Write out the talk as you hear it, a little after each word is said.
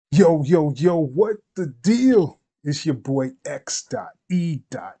Yo, yo, yo, what the deal? It's your boy X.E.L.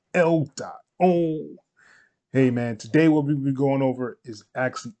 Oh, hey man, today what we'll be going over is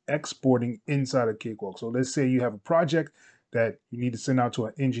actually exporting inside of Cakewalk. So let's say you have a project that you need to send out to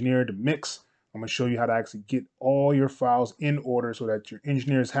an engineer to mix. I'm gonna show you how to actually get all your files in order so that your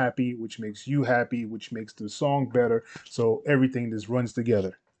engineer is happy, which makes you happy, which makes the song better. So everything just runs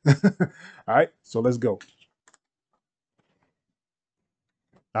together. All right, so let's go.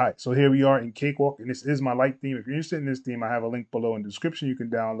 All right, so here we are in Cakewalk, and this is my light theme. If you're interested in this theme, I have a link below in the description. You can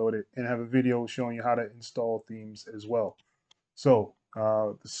download it and have a video showing you how to install themes as well. So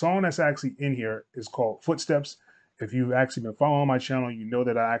the song that's actually in here is called Footsteps. If you've actually been following my channel, you know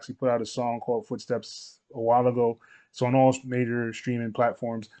that I actually put out a song called Footsteps a while ago. It's on all major streaming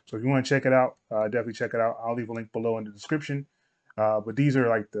platforms. So if you want to check it out, definitely check it out. I'll leave a link below in the description. But these are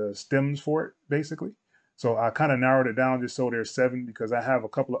like the stems for it, basically. So I kind of narrowed it down just so there's 7 because I have a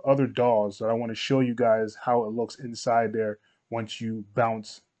couple of other DAWs that I want to show you guys how it looks inside there once you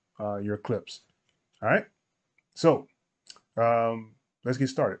bounce your clips. All right. So let's get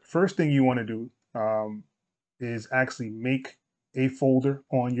started. First thing you want to do is actually make a folder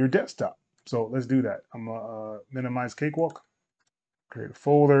on your desktop. So let's do that. I'm gonna minimize Cakewalk, create a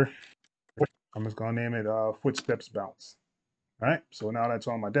folder. I'm just gonna name it Footsteps Bounce. All right. So now that's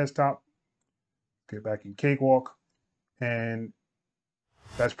on my desktop. Get back in Cakewalk, and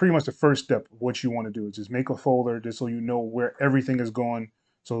that's pretty much the first step of what you want to do is just make a folder just so you know where everything is going,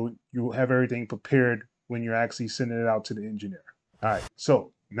 so you have everything prepared when you're actually sending it out to the engineer. All right,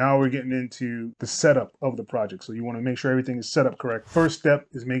 so now we're getting into the setup of the project. So you want to make sure everything is set up correct. First step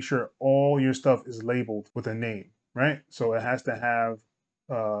is make sure all your stuff is labeled with a name, right? So it has to have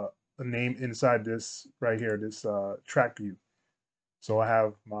a name inside this right here, this track view. So I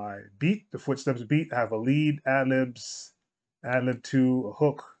have my beat, the Footsteps beat. I have a lead, ad-libs, ad-lib 2, a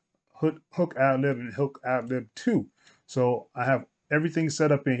hook ad-lib, and hook ad-lib 2. So I have everything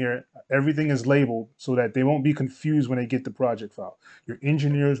set up in here. Everything is labeled so that they won't be confused when they get the project file. Your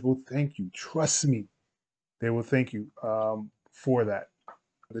engineers will thank you. Trust me, they will thank you for that.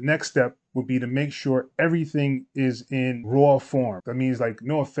 The next step would be to make sure everything is in raw form. That means like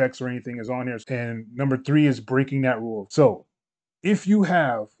no effects or anything is on here. And number 3 is breaking that rule. So if you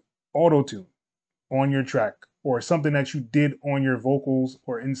have auto tune on your track or something that you did on your vocals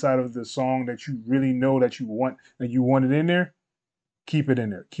or inside of the song that you really know that you want it in there, keep it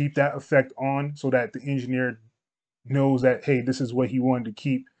in there. Keep that effect on so that the engineer knows that, hey, this is what he wanted to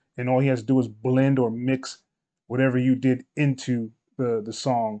keep, and all he has to do is blend or mix whatever you did into the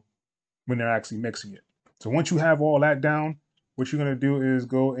song when they're actually mixing it. So once you have all that down, what you're gonna do is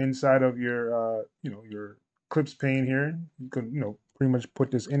go inside of your your clips pane here. You can pretty much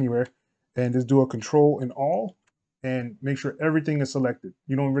put this anywhere, and just do a control and all, and make sure everything is selected.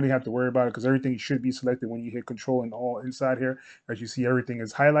 You don't really have to worry about it because everything should be selected when you hit control and all inside here. As you see, everything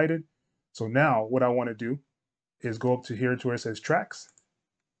is highlighted. So now what I want to do is go up to here to where it says tracks,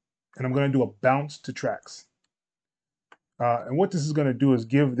 and I'm going to do a bounce to tracks. And what this is going to do is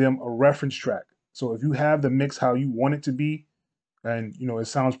give them a reference track. So if you have the mix how you want it to be, and it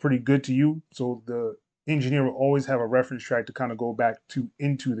sounds pretty good to you, so the engineer will always have a reference track to kind of go back to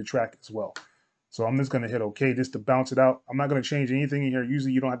into the track as well. So I'm just going to hit OK just to bounce it out. I'm not going to change anything in here.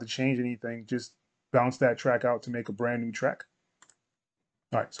 Usually you don't have to change anything. Just bounce that track out to make a brand new track.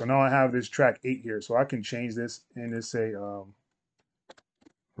 All right, so now I have this track 8 here. So I can change this and just say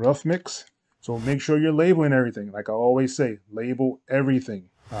rough mix. So make sure you're labeling everything. Like I always say, label everything.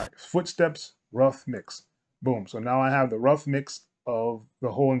 All right, Footsteps, rough mix. Boom. So now I have the rough mix of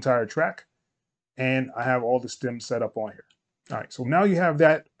the whole entire track, and I have all the stems set up on here. All right, so now you have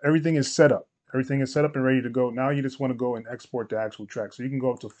that. Everything is set up. Everything is set up and ready to go. Now you just want to go and export the actual track. So you can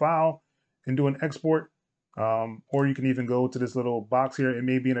go up to File and do an export, or you can even go to this little box here. It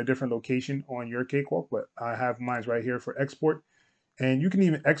may be in a different location on your Cakewalk, but I have mine right here for export. And you can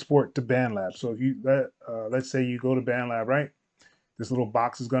even export to Bandlab. So if you let's say you go to Bandlab, right? This little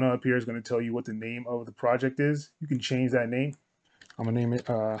box is going to appear. It's going to tell you what the name of the project is. You can change that name. I'm gonna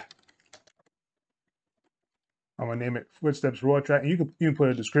name it Footsteps Raw Track. And you can put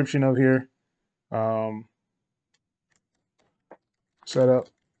a description of here. Set up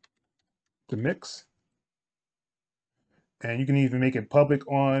the mix. And you can even make it public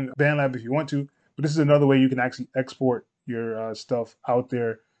on Bandlab if you want to. But this is another way you can actually export your stuff out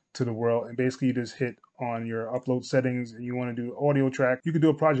there to the world. And basically you just hit on your upload settings and you want to do audio track. You can do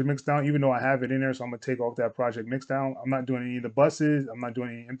a project mixdown, even though I have it in there. So I'm going to take off that project mixdown. I'm not doing any of the buses. I'm not doing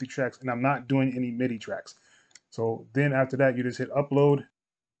any empty tracks, and I'm not doing any MIDI tracks. So then after that, you just hit upload,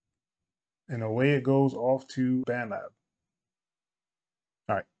 and away it goes off to Bandlab.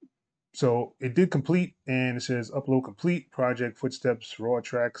 All right. So it did complete, and it says upload complete, project footsteps, raw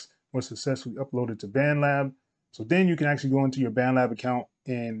tracks was successfully uploaded to Bandlab. So then you can actually go into your Bandlab account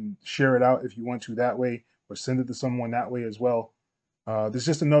and share it out if you want to that way, or send it to someone that way as well. There's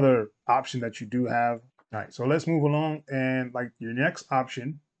just another option that you do have. All right, so let's move along. And like your next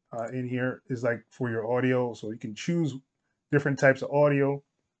option in here is like for your audio. So you can choose different types of audio.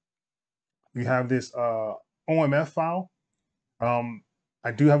 You have this OMF file. Um,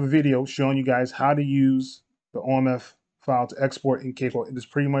 I do have a video showing you guys how to use the OMF file to export in Cakewalk. It is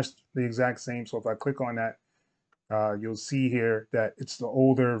pretty much the exact same. So if I click on that, you'll see here that it's the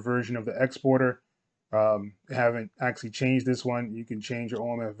older version of the exporter. I haven't actually changed this one. You can change your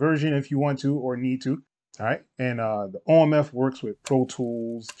OMF version if you want to or need to. All right, and the OMF works with Pro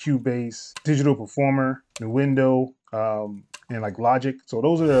Tools, Cubase, Digital Performer, the window, and like Logic. So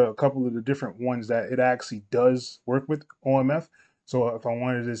those are a couple of the different ones that it actually does work with OMF. So if I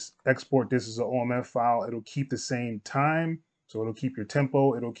wanted to just export this as an OMF file, it'll keep the same time. So it'll keep your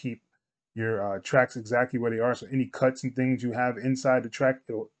tempo, it'll keep your tracks exactly where they are. So any cuts and things you have inside the track,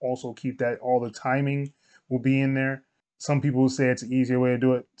 it'll also keep that. All the timing will be in there. Some people say it's an easier way to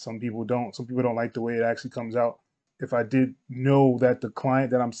do it. Some people don't. Some people don't like the way it actually comes out. If I did know that the client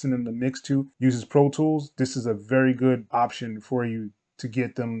that I'm sending the mix to uses Pro Tools, this is a very good option for you to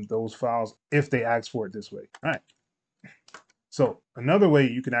get them those files if they ask for it this way. All right. So another way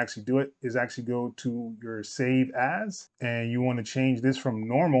you can actually do it is actually go to your save as, and you want to change this from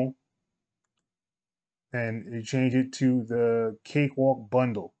normal, and you change it to the Cakewalk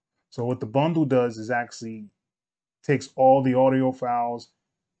bundle. So what the bundle does is actually takes all the audio files,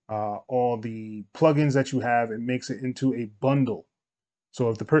 all the plugins that you have, and makes it into a bundle. So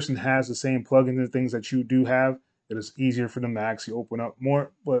if the person has the same plugins and things that you do have, it is easier for them to actually open up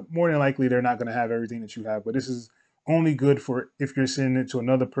more. But more than likely, they're not going to have everything that you have. But this is only good for if you're sending it to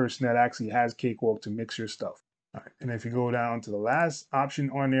another person that actually has Cakewalk to mix your stuff. All right. And if you go down to the last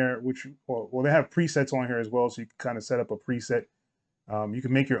option on there, which, well, they have presets on here as well. So you can kind of set up a preset. You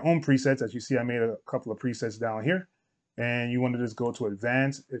can make your own presets. As you see, I made a couple of presets down here. And you want to just go to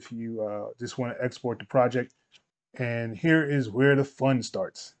advanced if you just want to export the project. And here is where the fun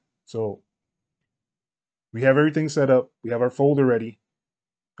starts. So we have everything set up. We have our folder ready.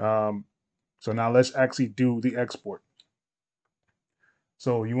 So now let's actually do the export.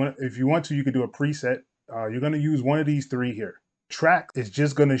 So if you want to, you could do a preset. You're going to use one of these three here. Track is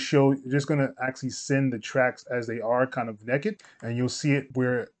just going to actually send the tracks as they are, kind of naked, and you'll see it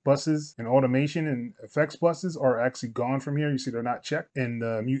where buses and automation and effects buses are actually gone from here. You see they're not checked, and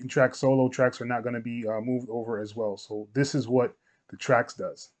the mutant track solo tracks are not going to be moved over as well. So this is what the tracks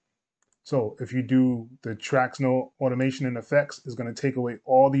does. So if you do the tracks no automation and effects, is going to take away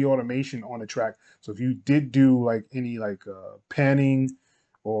all the automation on the track. So if you did do like any panning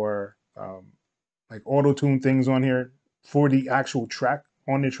or like auto tune things on here for the actual track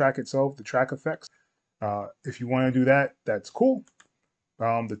on the track itself, the track effects, if you want to do that, that's cool.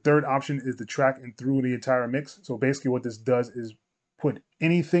 The third option is the track and through the entire mix. So basically what this does is put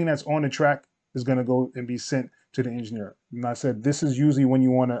anything that's on the track is going to go and be sent to the engineer. And I said, this is usually when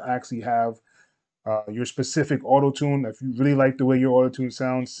you want to actually have your specific auto tune. If you really like the way your auto tune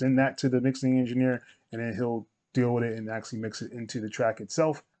sounds, send that to the mixing engineer, and then he'll deal with it and actually mix it into the track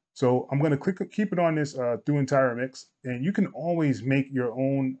itself. So I'm going to keep it on this through entire mix, and you can always make your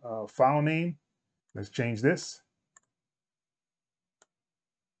own file name. Let's change this.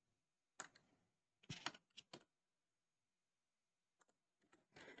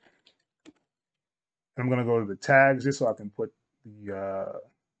 I'm going to go to the tags just so I can put the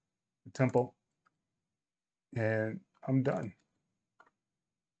tempo, and I'm done.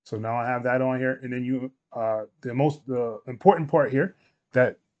 So now I have that on here, and then the important part here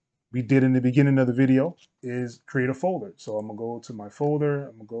that we did in the beginning of the video is create a folder. So I'm gonna go to my folder.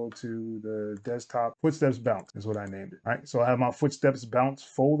 I'm gonna go to the desktop. Footsteps Bounce is what I named it. All right. So I have my Footsteps Bounce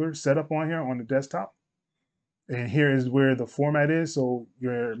folder set up on here on the desktop. And here is where the format is. So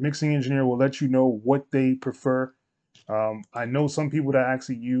your mixing engineer will let you know what they prefer. I know some people that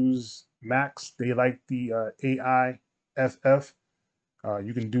actually use Macs, they like the AIFF.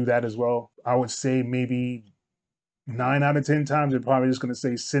 You can do that as well. I would say maybe 9 out of 10 times, they're probably just going to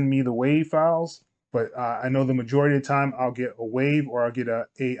say, send me the WAV files. But I know the majority of the time I'll get a WAV or I'll get a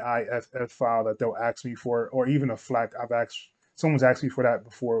AIFF file that they'll ask me for, or even a FLAC. Someone's asked me for that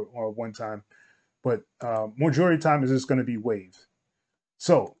before one time. But majority of the time is just going to be WAV.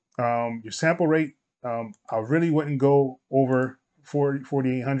 So your sample rate, I really wouldn't go over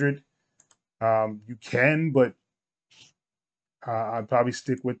 4,800. You can, but I'd probably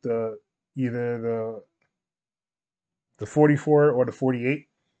stick with either the 44 or the 48.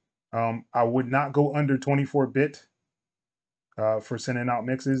 I would not go under 24-bit for sending out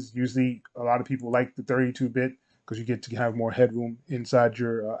mixes. Usually a lot of people like the 32-bit because you get to have more headroom inside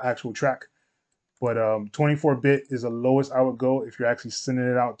your actual track. But 24-bit is the lowest I would go if you're actually sending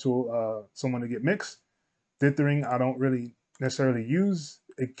it out to someone to get mixed. Dithering, I don't really necessarily use.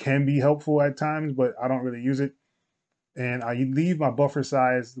 It can be helpful at times, but I don't really use it. And I leave my buffer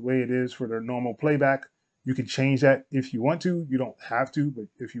size the way it is for the normal playback. You can change that if you want to. You don't have to, but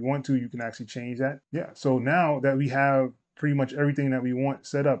if you want to, you can actually change that. Yeah, so now that we have pretty much everything that we want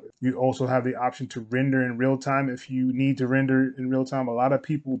set up, you also have the option to render in real time if you need to render in real time. A lot of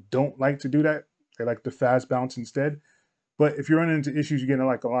people don't like to do that. They like the fast bounce instead. But if you're running into issues, you're getting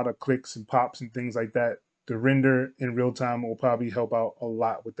like a lot of clicks and pops and things like that, the render in real time will probably help out a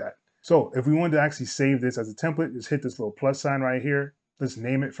lot with that. So if we wanted to actually save this as a template, just hit this little plus sign right here. Let's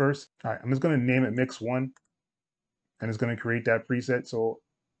name it first. All right, I'm just going to name it Mix 1, and it's going to create that preset. So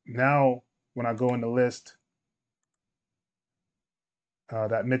now when I go in the list,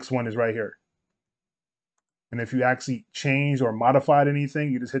 that Mix 1 is right here. And if you actually changed or modified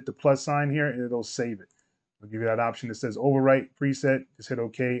anything, you just hit the plus sign here and it'll save it. I'll give you that option that says overwrite preset. Just hit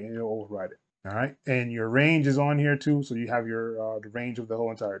OK and it'll override it. All right, and your range is on here too, so you have your the range of the whole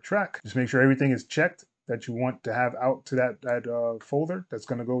entire track. Just make sure everything is checked that you want to have out to that folder that's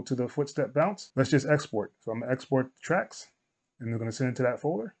going to go to the footstep bounce. Let's just export. So I'm going to export the tracks, and we're going to send it to that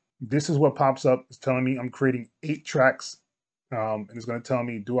folder. This is what pops up. It's telling me I'm creating 8 tracks, and it's going to tell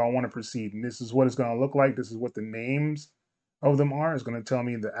me, do I want to proceed? And this is what it's going to look like. This is what the names of them are. It's going to tell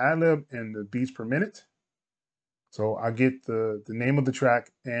me the ad-lib and the beats per minute. So I get the name of the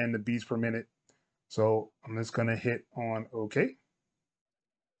track and the beats per minute. So I'm just going to hit on OK.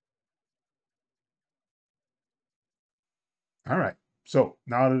 All right. So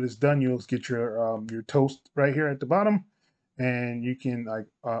now that it's done, you'll get your toast right here at the bottom, and you can like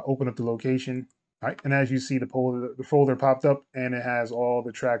open up the location. All right. And as you see, the folder popped up, and it has all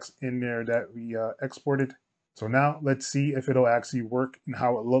the tracks in there that we exported. So now let's see if it'll actually work and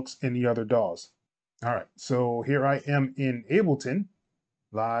how it looks in the other DAWs. All right, so here I am in Ableton,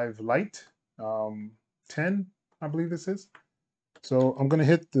 Live Light 10, I believe this is. So I'm gonna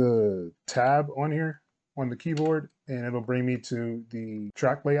hit the tab on here on the keyboard, and it'll bring me to the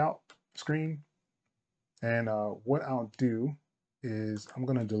track layout screen. And what I'll do is I'm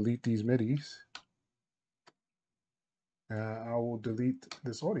gonna delete these MIDIs. I will delete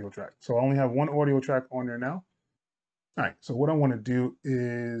this audio track. So I only have one audio track on there now. All right, so what I wanna do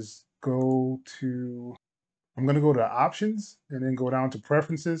is I'm going to go to options and then go down to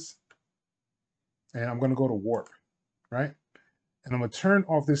preferences, and I'm going to go to warp, right? And I'm going to turn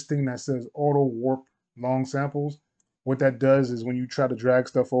off this thing that says auto warp long samples. What that does is when you try to drag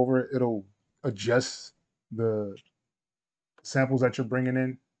stuff over, it'll adjust the samples that you're bringing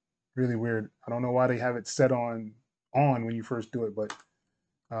in. Really weird. I don't know why they have it set on when you first do it, but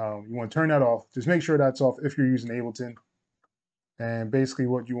you want to turn that off. Just make sure that's off if you're using Ableton. And basically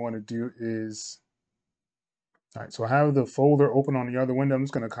what you want to do is, all right, so I have the folder open on the other window. I'm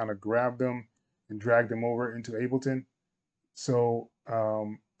just going to kind of grab them and drag them over into Ableton. So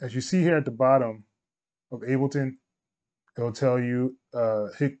as you see here at the bottom of Ableton, it'll tell you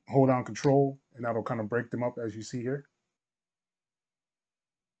hold down Control, and that'll kind of break them up as you see here.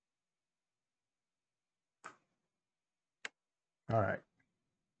 All right.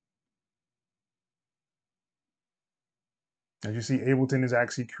 As you see, Ableton is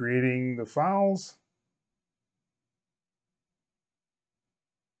actually creating the files.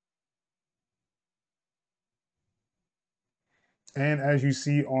 And as you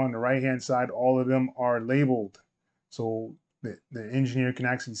see on the right-hand side, all of them are labeled. So the engineer can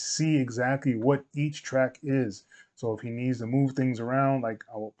actually see exactly what each track is. So if he needs to move things around, like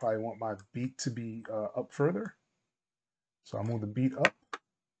I will probably want my beat to be up further. So I'll move the beat up,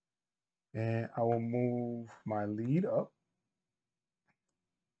 and I will move my lead up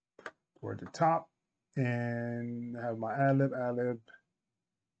toward the top, and have my ad-lib.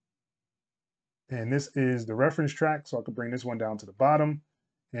 And this is the reference track, so I can bring this one down to the bottom,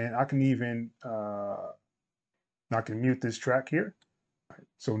 and I can even I can mute this track here. Right.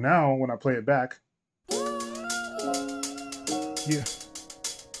 So now when I play it back, yeah,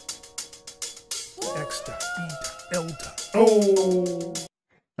 X.E.L. Oh.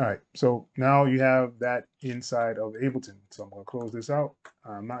 All right, so now you have that inside of Ableton. So I'm going to close this out.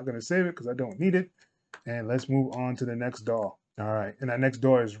 I'm not going to save it because I don't need it. And let's move on to the next DAW. All right, and that next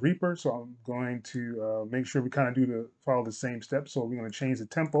DAW is Reaper. So I'm going to make sure we kind of follow the same steps. So we're going to change the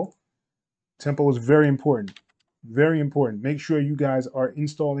tempo. Tempo is very important. Very important. Make sure you guys are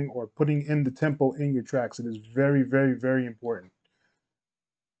installing or putting in the tempo in your tracks. It is very, very, very important.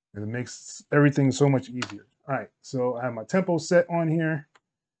 And it makes everything so much easier. All right, so I have my tempo set on here.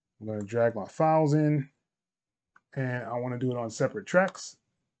 I'm going to drag my files in, and I want to do it on separate tracks.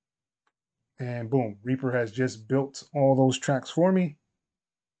 And boom, Reaper has just built all those tracks for me.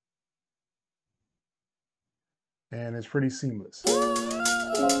 And it's pretty seamless.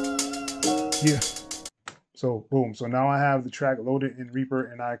 Yeah. So boom, so now I have the track loaded in Reaper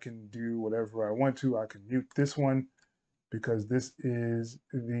and I can do whatever I want to. I can mute this one because this is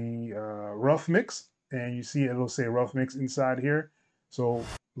the rough mix, and you see it'll say rough mix inside here. So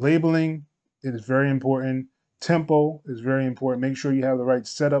labeling, it is very important. Tempo is very important. Make sure you have the right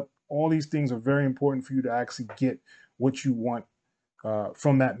setup. All these things are very important for you to actually get what you want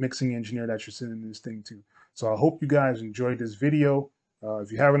from that mixing engineer that you're sending this thing to. So I hope you guys enjoyed this video.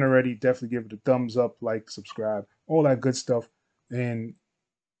 If you haven't already, definitely give it a thumbs up, like, subscribe, all that good stuff. And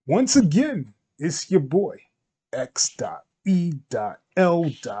once again, it's your boy, X.E.L.O.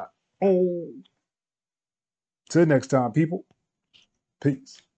 Till next time, people. Peace.